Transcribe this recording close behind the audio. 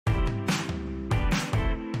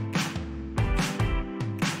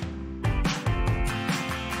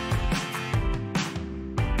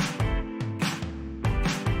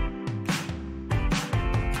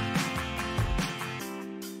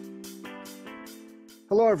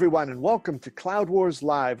Hello, everyone, and welcome to Cloud Wars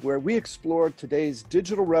Live, where we explore today's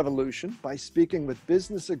digital revolution by speaking with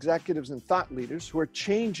business executives and thought leaders who are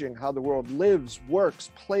changing how the world lives,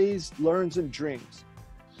 works, plays, learns, and dreams.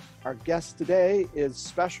 Our guest today is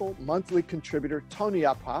special monthly contributor Tony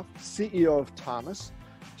Uphoff, CEO of Thomas.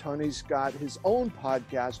 Tony's got his own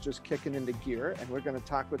podcast just kicking into gear, and we're going to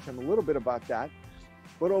talk with him a little bit about that.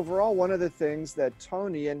 But overall, one of the things that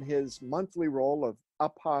Tony, in his monthly role of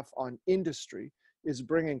Uphoff on industry, is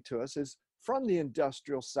bringing to us is from the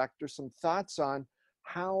industrial sector, some thoughts on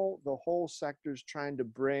how the whole sector is trying to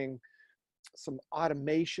bring some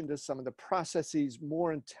automation to some of the processes,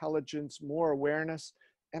 more intelligence, more awareness,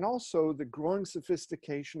 and also the growing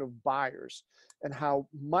sophistication of buyers and how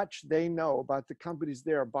much they know about the companies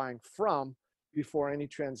they are buying from before any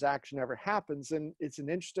transaction ever happens. And it's an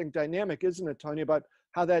interesting dynamic, isn't it, Tony, about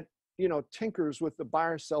how that, tinkers with the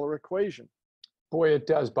buyer-seller equation. Boy, it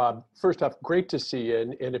does, Bob. First off, great to see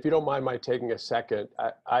you. And if you don't mind my taking a second,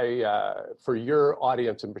 for your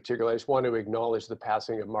audience in particular, I just want to acknowledge the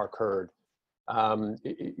passing of Mark Hurd,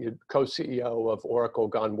 co-CEO of Oracle,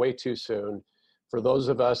 gone way too soon. For those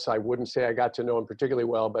of us, I wouldn't say I got to know him particularly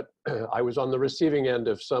well, but I was on the receiving end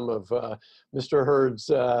of some of Mr. Hurd's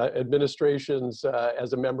administrations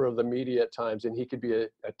as a member of the media at times, and he could be a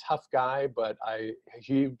tough guy, but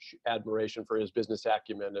huge admiration for his business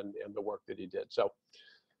acumen and the work that he did. So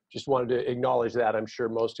just wanted to acknowledge that. I'm sure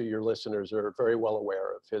most of your listeners are very well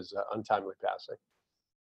aware of his untimely passing.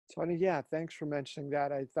 Tony, yeah, thanks for mentioning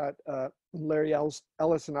that. I thought Larry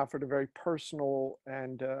Ellison offered a very personal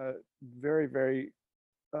and very, very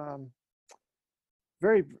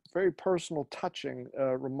personal, touching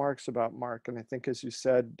remarks about Mark. And I think, as you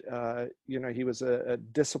said, he was a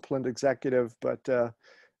disciplined executive, but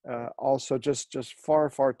also just far,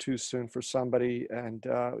 far too soon for somebody. And,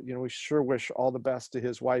 we sure wish all the best to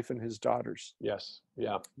his wife and his daughters. Yes.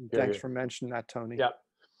 Yeah. Thanks for mentioning that, Tony. Yeah.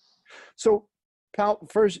 So, Pal,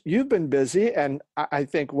 first, you've been busy, and I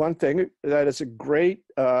think one thing that is a great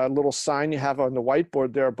little sign you have on the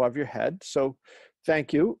whiteboard there above your head. So,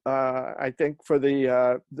 thank you. I think for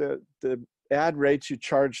the ad rates you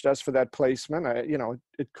charged us for that placement,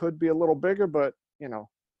 it could be a little bigger, but yeah,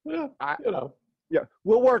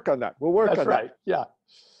 we'll work on that. We'll work on that. That's right. Yeah.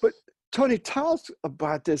 But Tony, tell us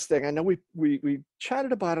about this thing. I know we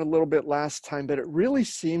chatted about it a little bit last time, but it really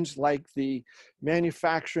seems like the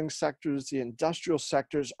manufacturing sectors, the industrial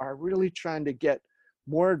sectors are really trying to get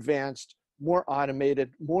more advanced, more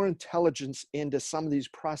automated, more intelligence into some of these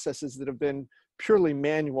processes that have been purely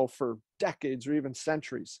manual for decades or even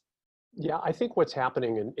centuries. Yeah, I think what's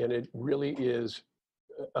happening, and it really is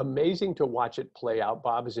amazing to watch it play out,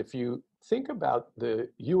 Bob, is if you think about the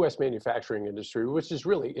U.S. manufacturing industry, which is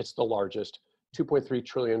really, it's the largest $2.3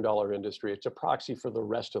 trillion industry. It's a proxy for the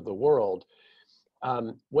rest of the world.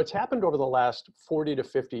 What's happened over the last 40 to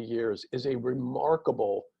 50 years is a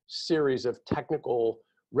remarkable series of technical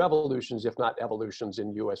revolutions, if not evolutions,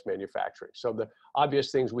 in U.S. manufacturing. So the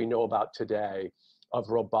obvious things we know about today of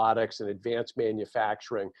robotics and advanced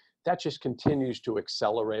manufacturing, that just continues to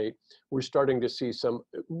accelerate. We're starting to see some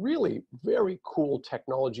really very cool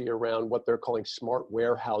technology around what they're calling smart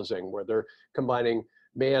warehousing, where they're combining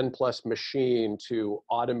man plus machine to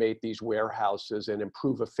automate these warehouses and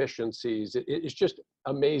improve efficiencies. It's just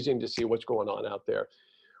amazing to see what's going on out there.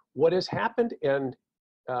 What has happened and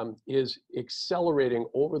is accelerating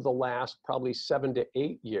over the last probably 7 to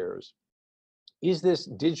 8 years is this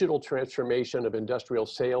digital transformation of industrial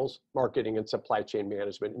sales, marketing, and supply chain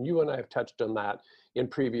management. And you and I have touched on that in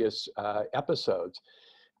previous episodes.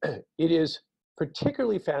 It is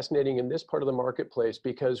particularly fascinating in this part of the marketplace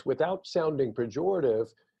because, without sounding pejorative,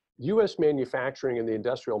 US manufacturing and the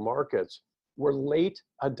industrial markets were late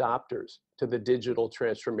adopters to the digital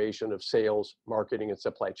transformation of sales, marketing, and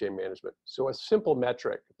supply chain management. So a simple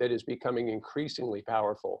metric that is becoming increasingly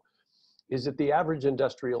powerful is that the average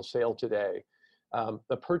industrial sale today,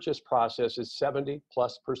 the purchase process is 70+%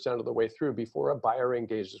 of the way through before a buyer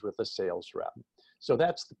engages with a sales rep. So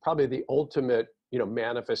that's probably the ultimate,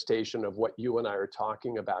 manifestation of what you and I are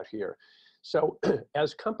talking about here. So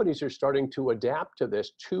as companies are starting to adapt to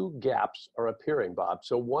this, two gaps are appearing, Bob.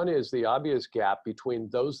 So one is the obvious gap between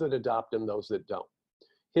those that adopt and those that don't.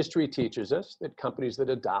 History teaches us that companies that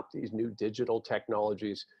adopt these new digital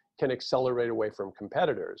technologies can accelerate away from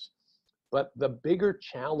competitors. But the bigger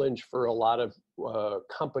challenge for a lot of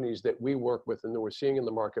companies that we work with and that we're seeing in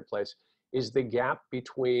the marketplace is the gap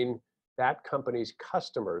between that company's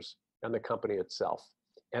customers and the company itself.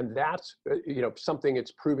 And that's something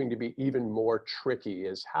it's proving to be even more tricky,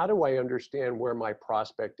 is how do I understand where my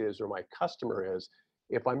prospect is or my customer is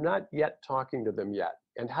if I'm not yet talking to them yet?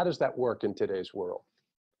 And how does that work in today's world?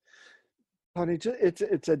 Tony,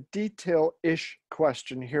 it's a detail-ish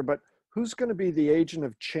question here, but who's going to be the agent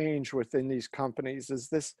of change within these companies?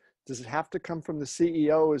 Does it have to come from the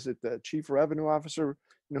CEO? Is it the chief revenue officer?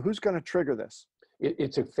 Who's going to trigger this?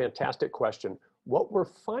 It's a fantastic question. What we're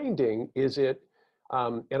finding is and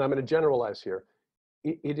I'm going to generalize here,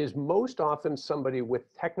 it is most often somebody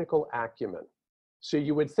with technical acumen. So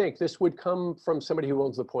you would think this would come from somebody who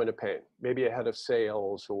owns the point of pain, maybe a head of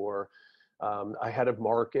sales or a head of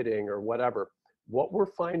marketing or whatever. What we're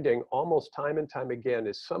finding almost time and time again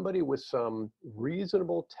is somebody with some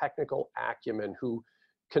reasonable technical acumen who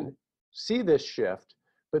can see this shift,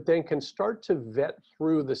 but then can start to vet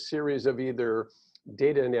through the series of either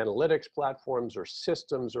data and analytics platforms or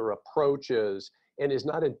systems or approaches and is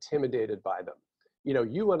not intimidated by them.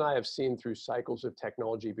 You and I have seen through cycles of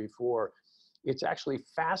technology before. It's actually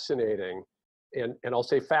fascinating, and I'll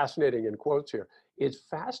say fascinating in quotes here. It's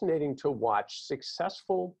fascinating to watch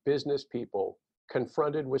successful business people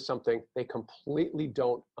confronted with something they completely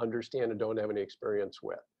don't understand and don't have any experience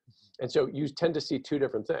with. And so you tend to see two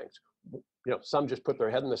different things. Some just put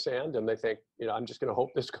their head in the sand and they think, I'm just going to hope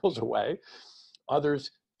this goes away.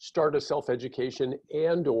 Others start a self-education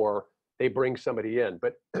or they bring somebody in.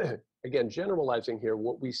 But again, generalizing here,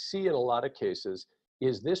 what we see in a lot of cases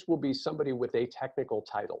is this will be somebody with a technical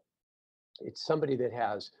title. It's somebody that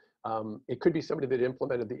has, it could be somebody that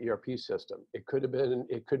implemented the ERP system. It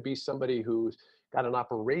could be somebody who's got an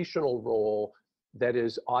operational role that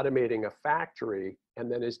is automating a factory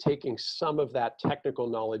and then is taking some of that technical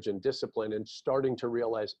knowledge and discipline and starting to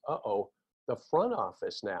realize, the front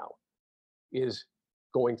office now is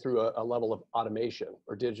going through a level of automation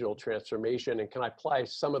or digital transformation, and can I apply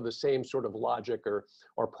some of the same sort of logic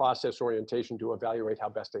or process orientation to evaluate how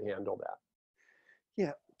best to handle that?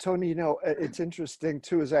 Yeah, Tony, it's interesting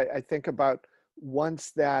too, as I think about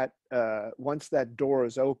once that door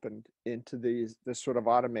is opened into this sort of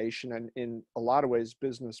automation and in a lot of ways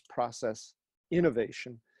business process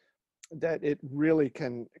innovation, that it really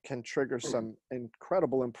can trigger some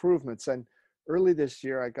incredible improvements. And early this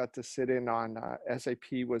year, I got to sit in on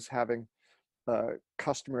SAP was having a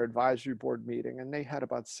customer advisory board meeting, and they had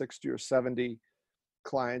about 60 or 70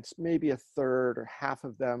 clients, maybe a third or half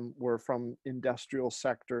of them were from industrial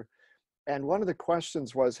sector. And one of the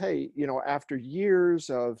questions was, hey, after years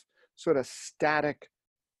of sort of static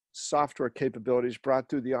software capabilities brought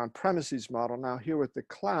through the on-premises model, now here with the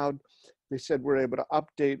cloud, they said we're able to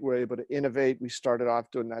update, we're able to innovate. We started off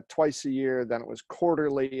doing that twice a year, then it was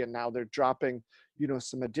quarterly, and now they're dropping,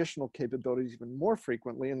 some additional capabilities even more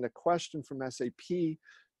frequently. And the question from SAP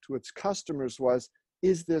to its customers was,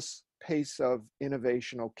 is this pace of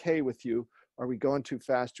innovation okay with you? Are we going too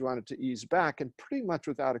fast? Do you want it to ease back? And pretty much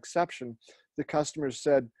without exception, the customers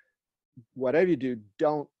said, whatever you do,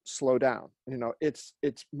 don't slow down. It's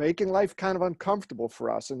making life kind of uncomfortable for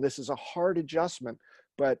us. And this is a hard adjustment,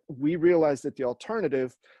 but we realize that the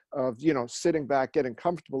alternative of, sitting back, getting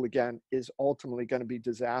comfortable again is ultimately going to be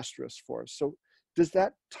disastrous for us. So does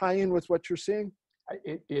that tie in with what you're seeing?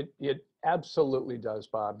 It absolutely does,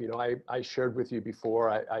 Bob. I shared with you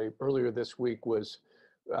before, I earlier this week was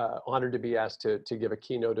honored to be asked to give a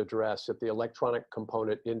keynote address at the Electronic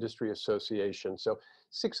Component Industry Association. So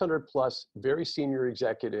 600 plus very senior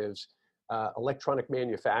executives, electronic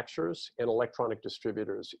manufacturers and electronic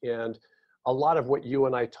distributors. And a lot of what you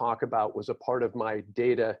and I talk about was a part of my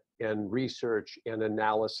data and research and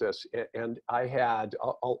analysis. And I had,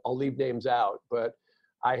 I'll leave names out, but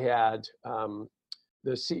I had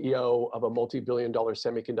the CEO of a multi-billion-dollar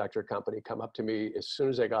semiconductor company come up to me as soon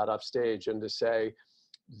as I got off stage and to say,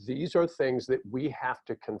 these are things that we have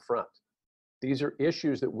to confront. These are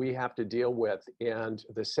issues that we have to deal with, and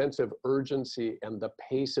the sense of urgency and the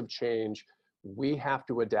pace of change we have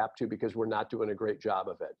to adapt to because we're not doing a great job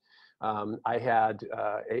of it. I had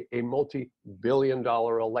a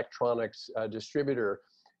multi-billion-dollar electronics distributor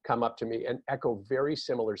come up to me and echo very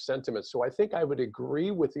similar sentiments. So I think I would agree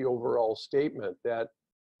with the overall statement that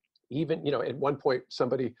even, at one point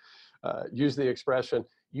somebody used the expression,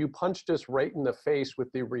 you punched us right in the face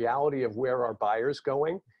with the reality of where our buyer's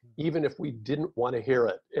going, even if we didn't want to hear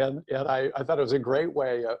it. And I thought it was a great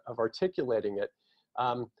way of articulating it.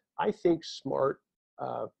 I think smart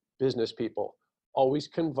business people always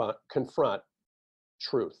confront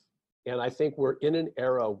truth. And I think we're in an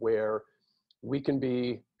era where we can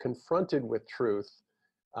be confronted with truth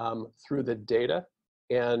through the data.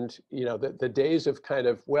 And the days of kind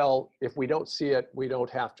of, well, if we don't see it, we don't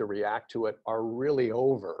have to react to it are really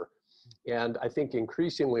over. And I think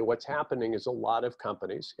increasingly what's happening is a lot of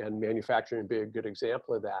companies, and manufacturing would be a good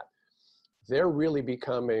example of that, they're really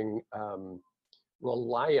becoming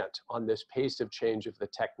reliant on this pace of change of the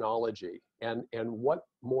technology and what,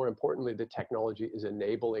 more importantly, the technology is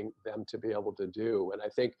enabling them to be able to do. And I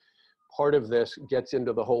think part of this gets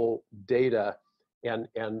into the whole data and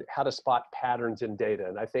how to spot patterns in data.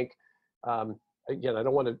 And I think, again, I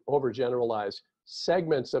don't want to overgeneralize.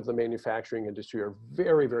 Segments of the manufacturing industry are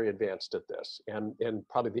very, very advanced at this. And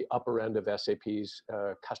probably the upper end of SAP's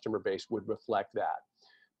customer base would reflect that.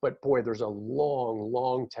 But boy, there's a long,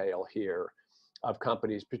 long tail here of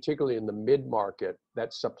companies, particularly in the mid-market,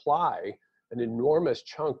 that supply an enormous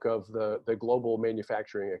chunk of the global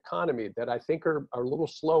manufacturing economy that I think are a little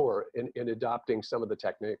slower in adopting some of the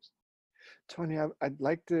techniques. Tony, I'd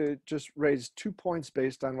like to just raise 2 points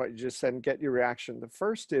based on what you just said and get your reaction. The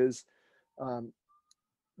first is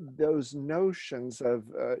those notions of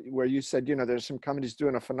where you said, there's some companies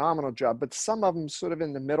doing a phenomenal job, but some of them sort of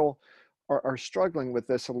in the middle are struggling with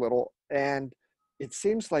this a little. And it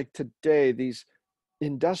seems like today these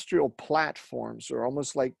industrial platforms are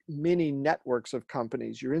almost like mini networks of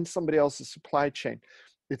companies. You're in somebody else's supply chain.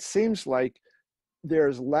 It seems like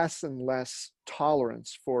there's less and less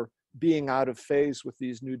tolerance for being out of phase with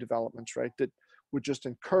these new developments, right? That would just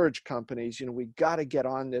encourage companies, we got to get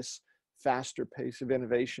on this faster pace of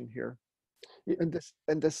innovation here.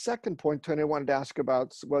 And the second point, Tony, I wanted to ask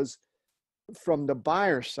about was from the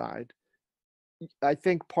buyer side. I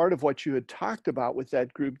think part of what you had talked about with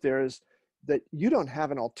that group there is that you don't have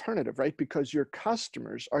an alternative, right? Because your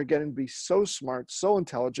customers are getting to be so smart, so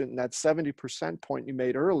intelligent, and that 70% point you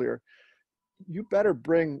made earlier, you better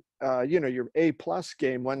bring, your A+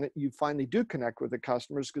 game when you finally do connect with the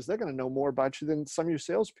customers, because they're going to know more about you than some of your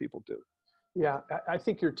salespeople do. Yeah, I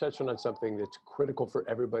think you're touching on something that's critical for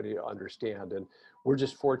everybody to understand. And we're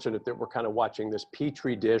just fortunate that we're kind of watching this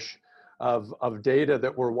petri dish of data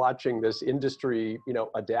that we're watching this industry,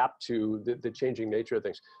 adapt to the changing nature of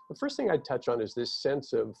things. The first thing I'd touch on is this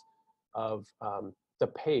sense of the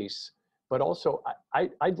pace, but also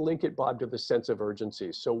I'd link it, Bob, to the sense of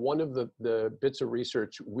urgency. So one of the bits of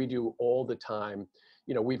research we do all the time,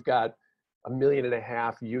 we've got 1.5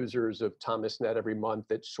 million users of ThomasNet every month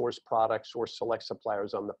that source products or select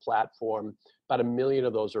suppliers on the platform. About 1 million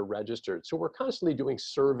of those are registered. So we're constantly doing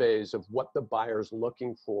surveys of what the buyer's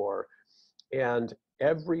looking for. And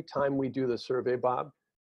every time we do the survey, Bob,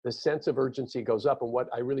 the sense of urgency goes up. And what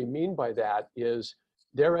I really mean by that is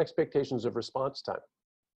their expectations of response time.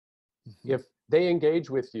 Mm-hmm. If they engage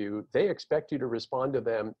with you, they expect you to respond to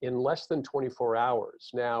them in less than 24 hours.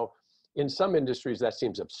 Now, in some industries, that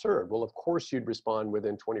seems absurd. Well, of course you'd respond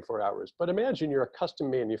within 24 hours. But imagine you're a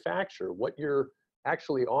custom manufacturer. What you're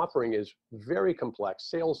actually offering is very complex.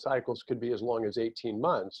 Sales cycles could be as long as 18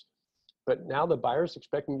 months. But now the buyer's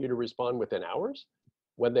expecting you to respond within hours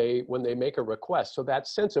when they make a request. So that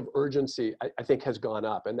sense of urgency, I think, has gone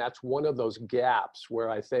up. And that's one of those gaps where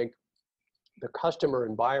I think the customer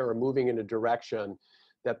and buyer are moving in a direction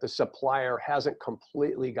that the supplier hasn't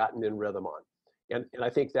completely gotten in rhythm on. And I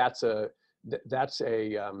think that's an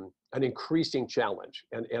increasing challenge.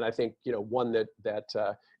 And I think, one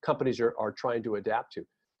that companies are trying to adapt to.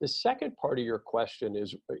 The second part of your question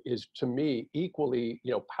is to me equally,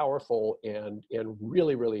 powerful and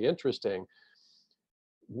really, really interesting.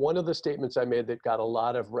 One of the statements I made that got a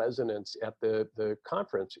lot of resonance at the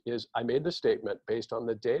conference is I made the statement based on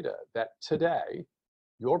the data that today,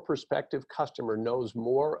 your prospective customer knows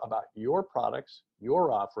more about your products,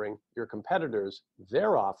 your offering, your competitors,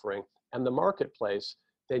 their offering, and the marketplace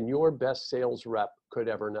than your best sales rep could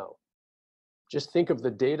ever know. Just think of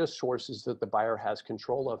the data sources that the buyer has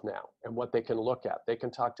control of now and what they can look at. They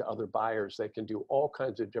can talk to other buyers. They can do all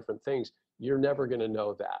kinds of different things. You're never going to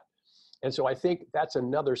know that. And so I think that's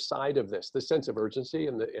another side of this, the sense of urgency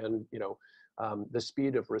and the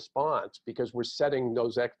speed of response, because we're setting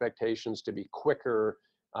those expectations to be quicker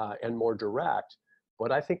and more direct.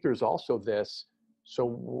 But I think there's also this,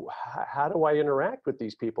 so how do I interact with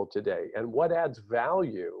these people today? And what adds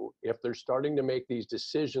value if they're starting to make these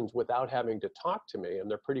decisions without having to talk to me and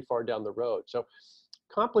they're pretty far down the road? So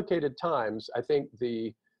complicated times. I think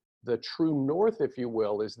the true north, if you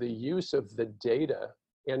will, is the use of the data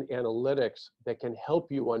and analytics that can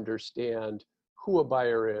help you understand who a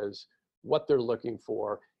buyer is, what they're looking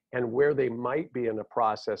for, and where they might be in a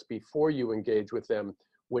process before you engage with them,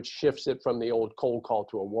 which shifts it from the old cold call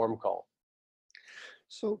to a warm call.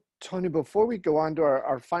 So, Tony, before we go on to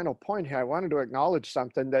our final point here, I wanted to acknowledge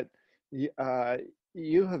something that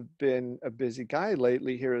you have been a busy guy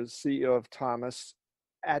lately here as CEO of Thomas.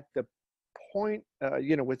 At the point,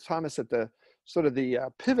 with Thomas at the sort of the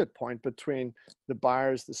pivot point between the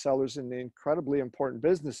buyers, the sellers, and the incredibly important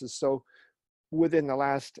businesses. So within the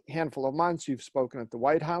last handful of months, you've spoken at the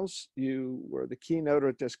White House, you were the keynoter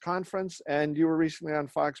at this conference, and you were recently on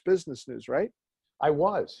Fox Business News, right? I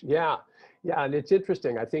was, yeah. Yeah, and it's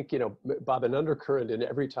interesting. I think, Bob, an undercurrent in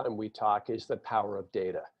every time we talk is the power of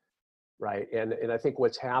data, right? And I think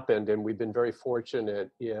what's happened, and we've been very fortunate,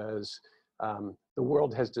 is the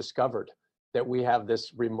world has discovered that we have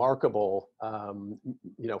this remarkable,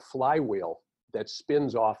 flywheel that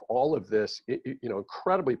spins off all of this,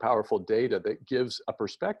 incredibly powerful data that gives a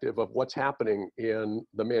perspective of what's happening in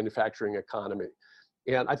the manufacturing economy.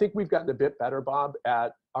 And I think we've gotten a bit better, Bob,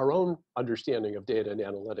 at our own understanding of data and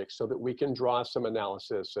analytics so that we can draw some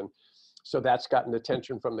analysis. And so that's gotten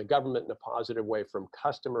attention from the government in a positive way, from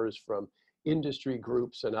customers, from industry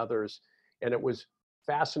groups and others. And it was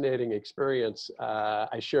fascinating experience.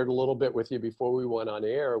 I shared a little bit with you before we went on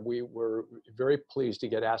air. We were very pleased to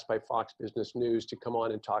get asked by Fox Business News to come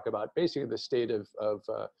on and talk about basically the state of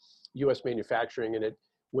US manufacturing. And it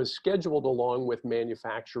was scheduled along with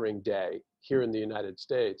Manufacturing Day here in the United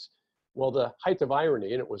States. Well, the height of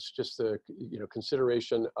irony, and it was just the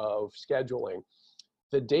consideration of scheduling,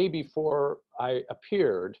 the day before I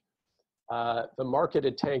appeared, the market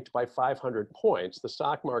had tanked by 500 points, the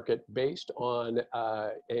stock market, based on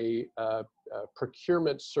a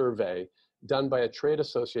procurement survey done by a trade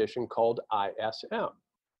association called ISM.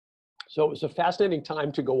 So it was a fascinating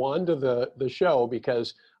time to go on to the show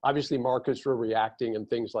because obviously markets were reacting and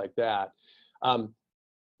things like that.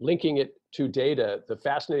 Linking it to data, the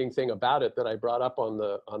fascinating thing about it that I brought up on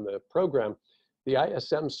the program, the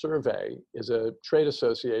ISM survey is a trade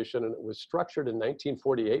association, and it was structured in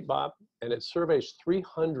 1948, Bob, and it surveys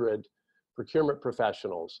 300 procurement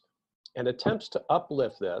professionals and attempts to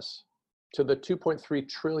uplift this to the $2.3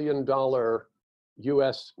 trillion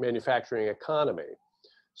US manufacturing economy.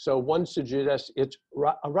 So one suggests it's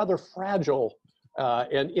a rather fragile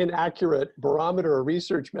and inaccurate barometer or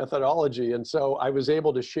research methodology. And so I was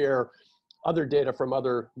able to share other data from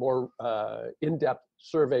other more in-depth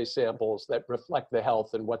survey samples that reflect the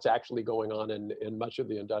health and what's actually going on in much of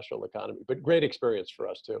the industrial economy. But great experience for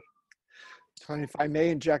us too. Tony, if I may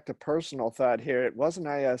inject a personal thought here, it wasn't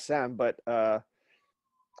ISM, but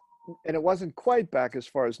and it wasn't quite back as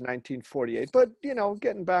far as 1948, but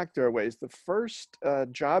getting back there a ways. The first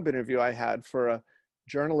job interview I had for a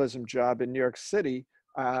journalism job in New York City,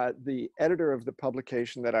 the editor of the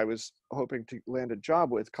publication that I was hoping to land a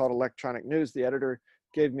job with, called Electronic News, the editor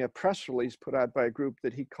gave me a press release put out by a group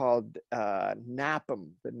that he called NAPM,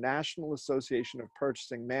 the National Association of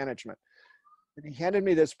Purchasing Management. And he handed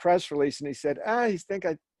me this press release and he said, I think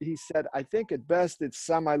at best it's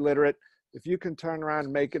semi-literate. If you can turn around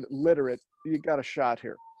and make it literate, you got a shot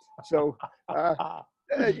here. So, but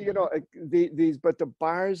the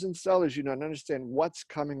buyers and sellers, understand what's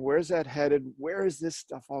coming, where's that headed, where is this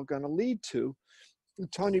stuff all going to lead to? And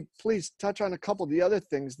Tony, please touch on a couple of the other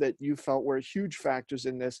things that you felt were huge factors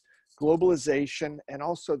in this: globalization and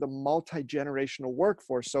also the multi-generational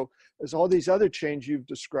workforce. So as all these other changes you've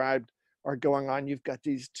described are going on, you've got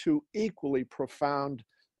these two equally profound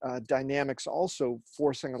dynamics also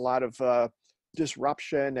forcing a lot of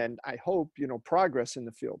disruption and, I hope, progress in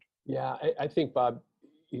the field. Yeah, I think, Bob,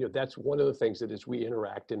 that's one of the things that as we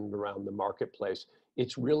interact in and around the marketplace,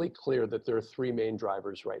 it's really clear that there are three main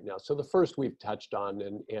drivers right now. So the first we've touched on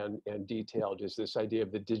and detailed is this idea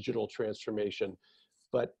of the digital transformation,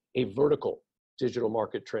 but a vertical digital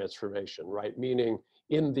market transformation, right? Meaning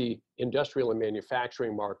in the industrial and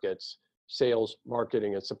manufacturing markets, sales,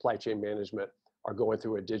 marketing, and supply chain management are going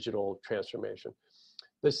through a digital transformation.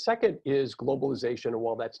 The second is globalization, and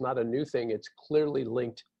while that's not a new thing, it's clearly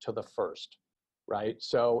linked to the first, right?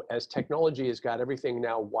 So as technology has got everything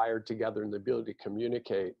now wired together and the ability to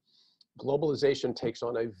communicate, globalization takes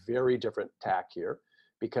on a very different tack here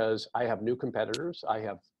because I have new competitors, I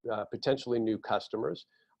have potentially new customers.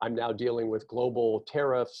 I'm now dealing with global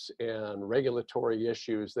tariffs and regulatory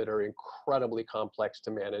issues that are incredibly complex to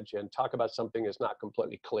manage, and talk about something that's not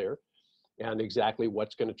completely clear and exactly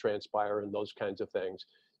what's going to transpire and those kinds of things.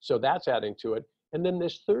 So that's adding to it. And then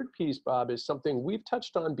this third piece, Bob, is something we've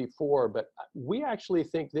touched on before, but we actually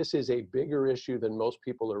think this is a bigger issue than most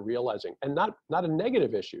people are realizing, and not a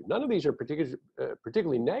negative issue. None of these are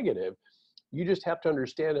particularly negative. You just have to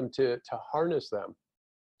understand them to harness them.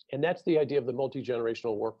 And that's the idea of the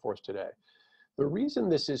multi-generational workforce today. The reason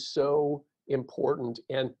this is so important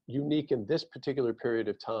and unique in this particular period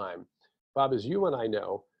of time, Bob, as you and I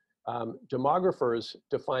know, demographers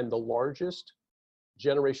define the largest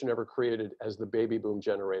generation ever created as the baby boom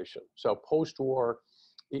generation. So post-war,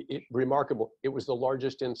 remarkable, it was the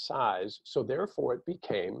largest in size. So therefore it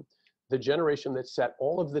became the generation that set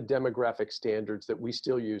all of the demographic standards that we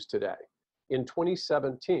still use today. in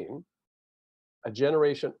 2017, a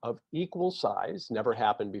generation of equal size, never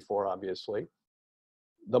happened before, obviously,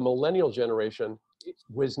 the millennial generation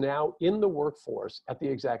was now in the workforce at the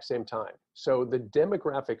exact same time. So the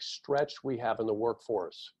demographic stretch we have in the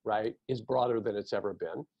workforce, right, is broader than it's ever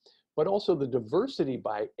been. But also the diversity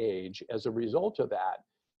by age as a result of that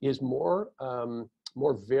is more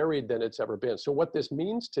varied than it's ever been. So what this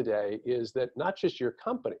means today is that not just your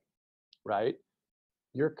company, right,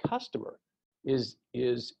 your customer is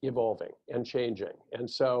evolving and changing. And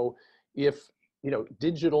so if,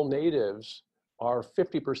 digital natives are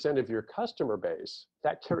 50% of your customer base,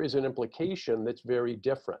 that carries an implication that's very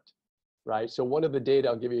different, right? So one of the data,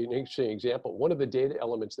 I'll give you an interesting example. One of the data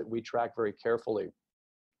elements that we track very carefully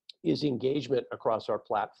is engagement across our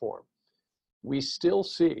platform. We still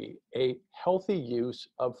see a healthy use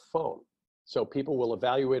of phone. So people will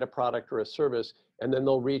evaluate a product or a service, and then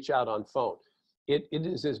they'll reach out on phone. It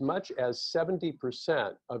is as much as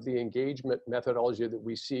 70% of the engagement methodology that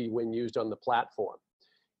we see when used on the platform.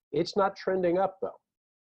 It's not trending up though,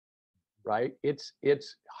 right? It's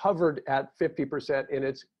hovered at 50% and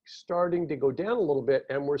it's starting to go down a little bit,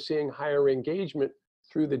 and we're seeing higher engagement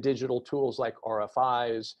through the digital tools like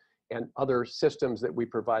RFIs and other systems that we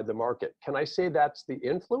provide the market. Can I say that's the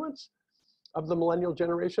influence of the millennial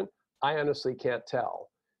generation? I honestly can't tell.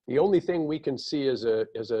 The only thing we can see as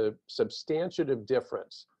a substantive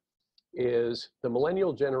difference is the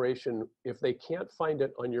millennial generation, if they can't find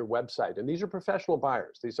it on your website, and these are professional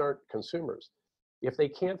buyers, these aren't consumers. If they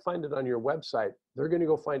can't find it on your website, they're going to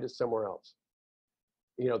go find it somewhere else.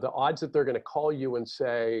 The odds that they're going to call you and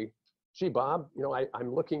say, gee, Bob,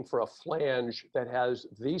 I'm looking for a flange that has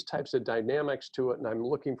these types of dynamics to it, and I'm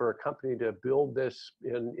looking for a company to build this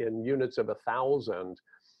in units of 1,000.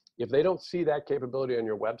 If they don't see that capability on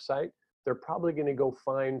your website, they're probably going to go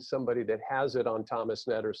find somebody that has it on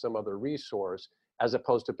ThomasNet or some other resource, as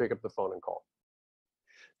opposed to pick up the phone and call.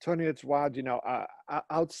 Tony, it's wild,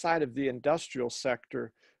 outside of the industrial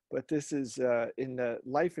sector, but this is in the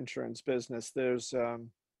life insurance business. There's a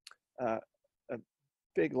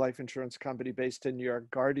big life insurance company based in New York,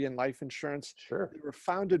 Guardian Life Insurance. Sure. They were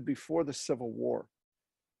founded before the Civil War.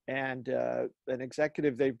 And an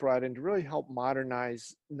executive they brought in to really help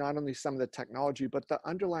modernize not only some of the technology, but the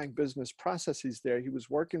underlying business processes there. He was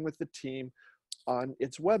working with the team on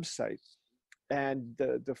its website. And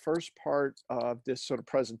the first part of this sort of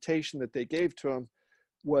presentation that they gave to him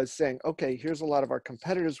was saying, okay, here's a lot of our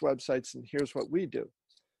competitors' websites, and here's what we do.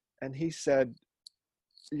 And he said,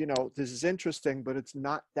 this is interesting, but it's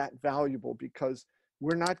not that valuable because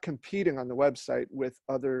we're not competing on the website with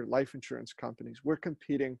other life insurance companies. We're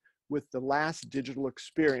competing with the last digital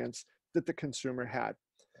experience that the consumer had.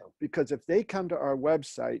 Because if they come to our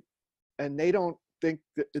website and they don't think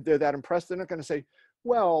that they're that impressed, they're not going to say,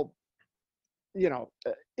 well,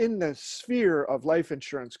 in the sphere of life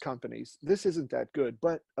insurance companies, this isn't that good,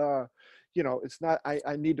 but it's not,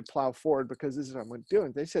 I need to plow forward because this is what I'm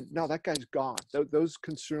doing. They said, no, that guy's gone. Those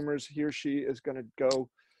consumers, he or she is going to go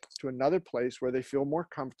to another place where they feel more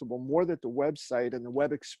comfortable, more that the website and the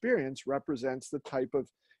web experience represents the type of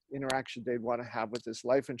interaction they'd want to have with this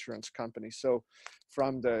life insurance company. So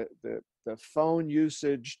from the phone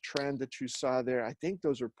usage trend that you saw there, I think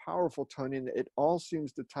those are powerful, Tony, and it all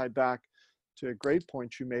seems to tie back to a great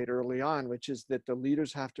point you made early on, which is that the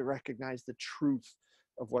leaders have to recognize the truth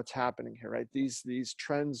of what's happening here, right? These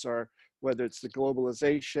trends are, whether it's the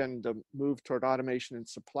globalization, the move toward automation and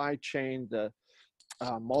supply chain, the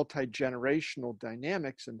multi-generational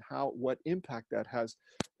dynamics and what impact that has.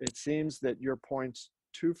 It seems that your points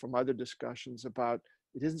too from other discussions about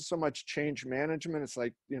it isn't so much change management. It's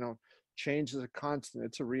like, change is a constant.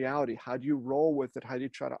 It's a reality. How do you roll with it? How do you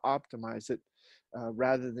try to optimize it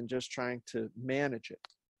rather than just trying to manage it?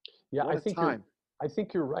 Yeah, I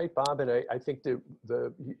think you're right, Bob. And I think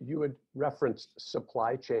you had referenced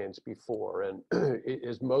supply chains before, and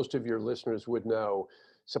as most of your listeners would know,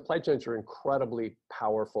 supply chains are incredibly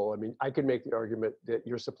powerful. I mean, I could make the argument that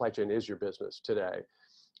your supply chain is your business today.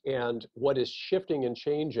 And what is shifting and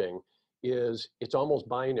changing is it's almost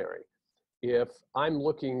binary. If I'm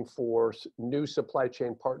looking for new supply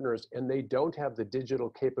chain partners and they don't have the digital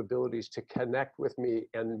capabilities to connect with me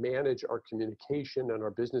and manage our communication and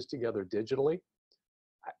our business together digitally,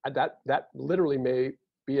 that literally may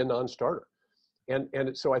be a non-starter.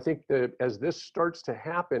 And so I think that as this starts to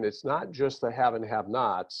happen, it's not just the have and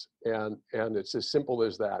have-nots, and it's as simple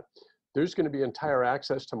as that. There's going to be entire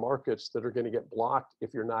access to markets that are going to get blocked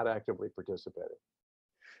if you're not actively participating.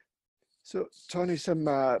 So, Tony, some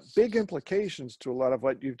big implications to a lot of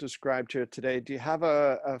what you've described here today. Do you have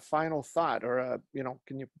a final thought, or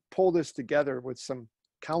can you pull this together with some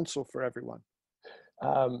counsel for everyone?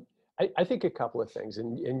 Um, I think a couple of things,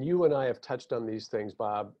 and you and I have touched on these things,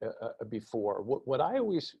 Bob, before. What I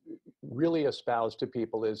always really espouse to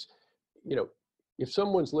people is, you know, if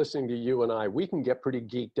someone's listening to you and I, we can get pretty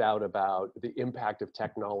geeked out about the impact of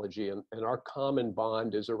technology, and our common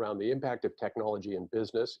bond is around the impact of technology in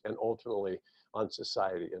business and ultimately on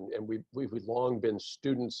society. And we've long been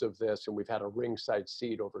students of this, and we've had a ringside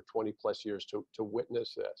seat over 20 plus years to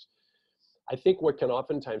witness this. I think what can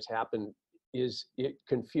oftentimes happen is it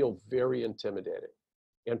can feel very intimidating,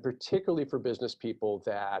 and particularly for business people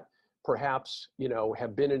that perhaps, you know,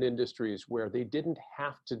 have been in industries where they didn't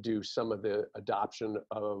have to do some of the adoption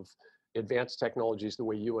of advanced technologies the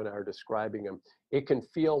way you and I are describing them. It can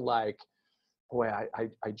feel like, boy,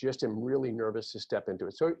 I just am really nervous to step into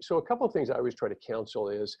it. So a couple of things I always try to counsel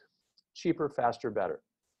is cheaper, faster, better.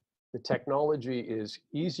 The technology is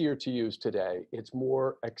easier to use today. It's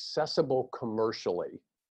more accessible commercially.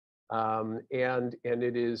 And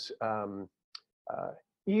it is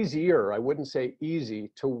easier, I wouldn't say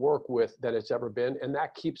easy, to work with than it's ever been, and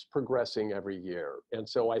that keeps progressing every year. And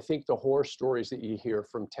so I think the horror stories that you hear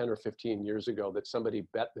from 10 or 15 years ago that somebody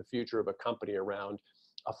bet the future of a company around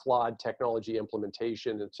a flawed technology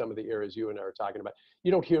implementation in some of the areas you and I are talking about,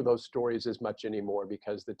 you don't hear those stories as much anymore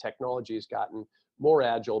because the technology has gotten more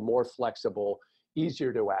agile, more flexible,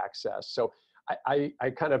 easier to access. So I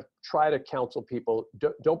kind of try to counsel people,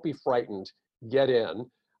 don't be frightened, get in.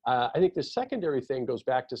 I think the secondary thing goes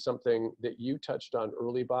back to something that you touched on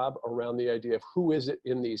early, Bob, around the idea of who is it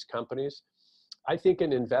in these companies. I think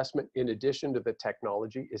an investment in addition to the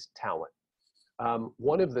technology is talent.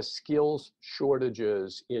 One of the skills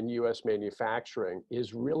shortages in US manufacturing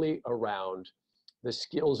is really around the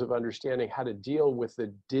skills of understanding how to deal with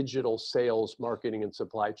the digital sales, marketing, and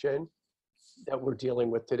supply chain that we're dealing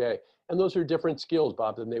with today. And those are different skills,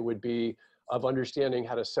 Bob, than they would be of understanding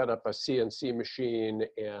how to set up a CNC machine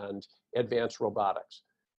and advanced robotics.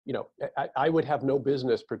 You know, I would have no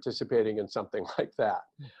business participating in something like that.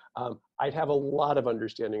 I'd have a lot of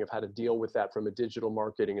understanding of how to deal with that from a digital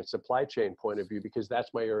marketing and supply chain point of view, because that's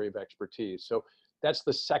my area of expertise. So that's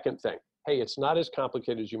the second thing. Hey, it's not as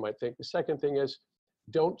complicated as you might think. The second thing is,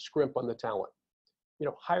 don't scrimp on the talent. You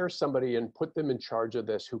know, hire somebody and put them in charge of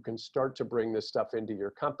this who can start to bring this stuff into your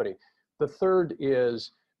company. The third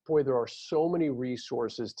is, boy, there are so many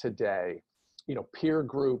resources today, you know, peer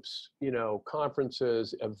groups, you know,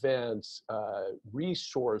 conferences, events,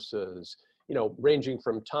 resources, you know, ranging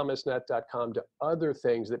from thomasnet.com to other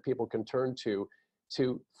things that people can turn to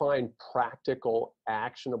find practical,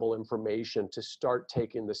 actionable information to start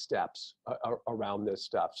taking the steps around this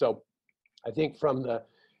stuff. So I think from the,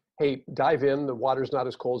 hey, dive in, the water's not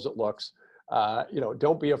as cold as it looks. You know,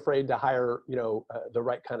 don't be afraid to hire, you know, the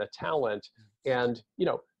right kind of talent, and, you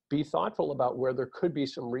know, be thoughtful about where there could be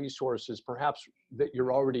some resources, perhaps that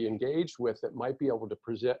you're already engaged with, that might be able to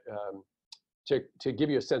present, to give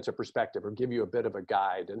you a sense of perspective or give you a bit of a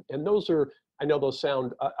guide. And those are, I know those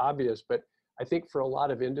sound obvious, but I think for a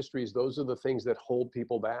lot of industries, those are the things that hold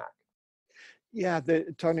people back. Yeah,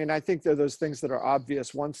 Tony, and I think they're those things that are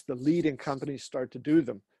obvious once the leading companies start to do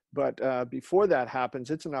them. But before that happens,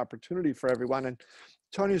 it's an opportunity for everyone. And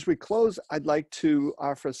Tony, as we close, I'd like to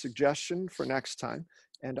offer a suggestion for next time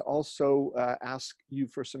and also ask you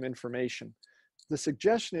for some information. The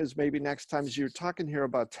suggestion is maybe next time, as you're talking here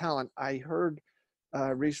about talent, I heard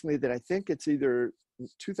recently that I think it's either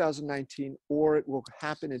 2019 or it will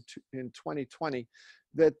happen in 2020,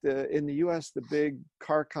 that in the US, the big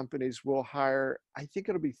car companies will hire, I think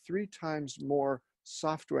it'll be 3 times more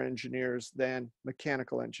software engineers than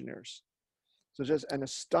mechanical engineers. So just an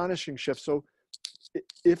astonishing shift. So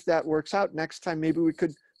if that works out, next time maybe we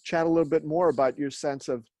could chat a little bit more about your sense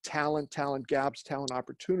of talent, talent gaps, talent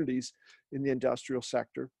opportunities in the industrial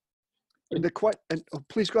sector. And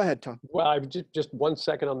please go ahead, Tom. Well, just 1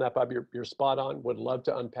 second on that, Bob. You're spot on. Would love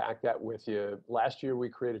to unpack that with you. Last year, we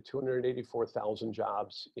created 284,000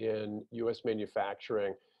 jobs in U.S.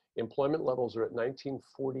 manufacturing. Employment levels are at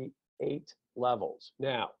 1948 levels.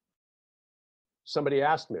 Now, somebody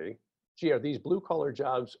asked me, gee, are these blue-collar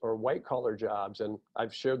jobs or white-collar jobs? And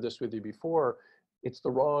I've shared this with you before. It's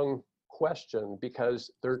the wrong question because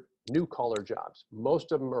they're new-collar jobs.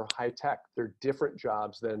 Most of them are high-tech. They're different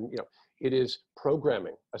jobs than, you know, it is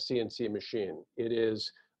programming a CNC machine. It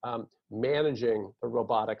is managing a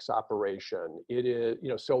robotics operation. It is, you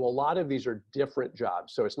know, so a lot of these are different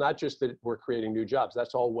jobs. So it's not just that we're creating new jobs.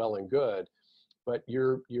 That's all well and good. But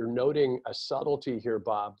you're noting a subtlety here,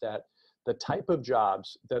 Bob, that the type of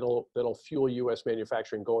jobs that'll fuel U.S.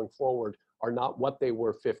 manufacturing going forward are not what they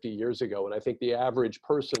were 50 years ago. And I think the average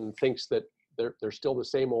person thinks that they're still the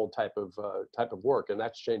same old type of work, and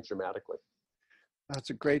that's changed dramatically. That's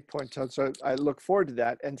a great point. So I look forward to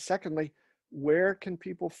that. And secondly, where can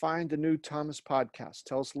people find the new Thomas podcast?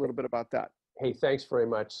 Tell us a little bit about that. Hey, thanks very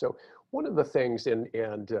much. So one of the things,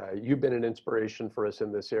 and you've been an inspiration for us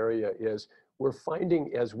in this area, is we're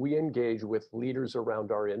finding as we engage with leaders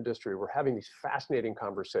around our industry, we're having these fascinating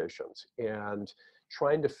conversations and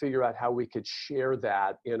trying to figure out how we could share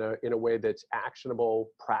that in a way that's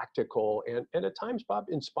actionable, practical, and at times, Bob,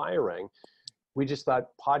 inspiring. We just thought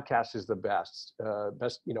podcast is the best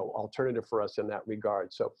alternative for us in that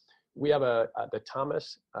regard. So we have the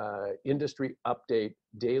Thomas Industry Update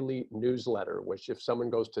daily newsletter, which if someone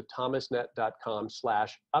goes to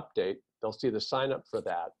thomasnet.com/update, they'll see the sign up for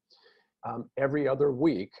that. Every other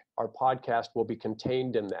week, our podcast will be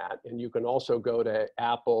contained in that. And you can also go to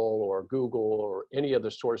Apple or Google or any other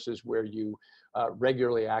sources where you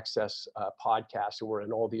regularly access podcasts, and we're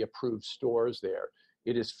in all the approved stores there.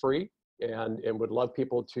 It is free, and would love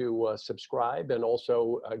people to subscribe and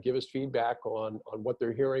also give us feedback on what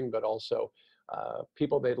they're hearing, but also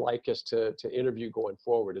people they'd like us to interview going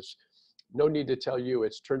forward. It's no need to tell you,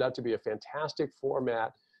 it's turned out to be a fantastic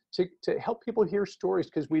format to help people hear stories,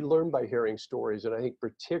 because we learn by hearing stories. And I think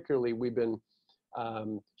particularly we've been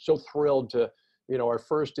so thrilled to, our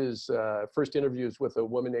first interviews with a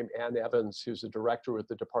woman named Ann Evans, who's a director with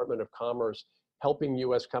the Department of Commerce, helping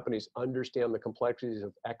U.S. companies understand the complexities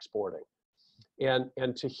of exporting. And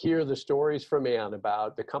to hear the stories from Ann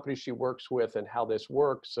about the companies she works with and how this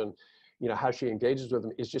works and how she engages with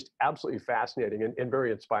them is just absolutely fascinating and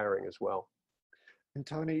very inspiring as well. And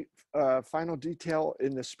Tony, final detail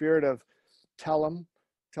in the spirit of tell them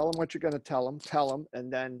what you're going to tell them, and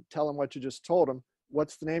then tell them what you just told them.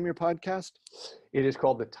 What's the name of your podcast? It is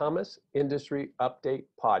called the Thomas Industry Update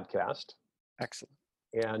Podcast. Excellent.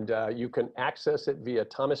 And you can access it via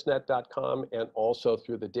thomasnet.com and also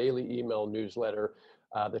through the daily email newsletter,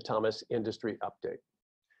 the Thomas Industry Update.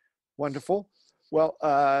 Wonderful. Well,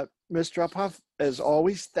 Mr. Uphoff, as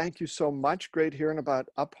always, thank you so much. Great hearing about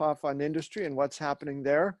Uphoff on industry and what's happening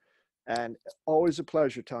there. And always a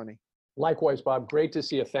pleasure, Tony. Likewise, Bob. Great to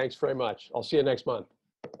see you. Thanks very much. I'll see you next month.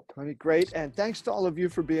 Tony, great. And thanks to all of you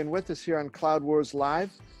for being with us here on Cloud Wars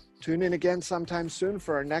Live. Tune in again sometime soon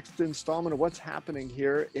for our next installment of what's happening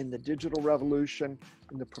here in the digital revolution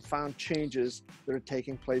and the profound changes that are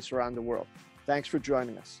taking place around the world. Thanks for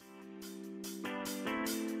joining us.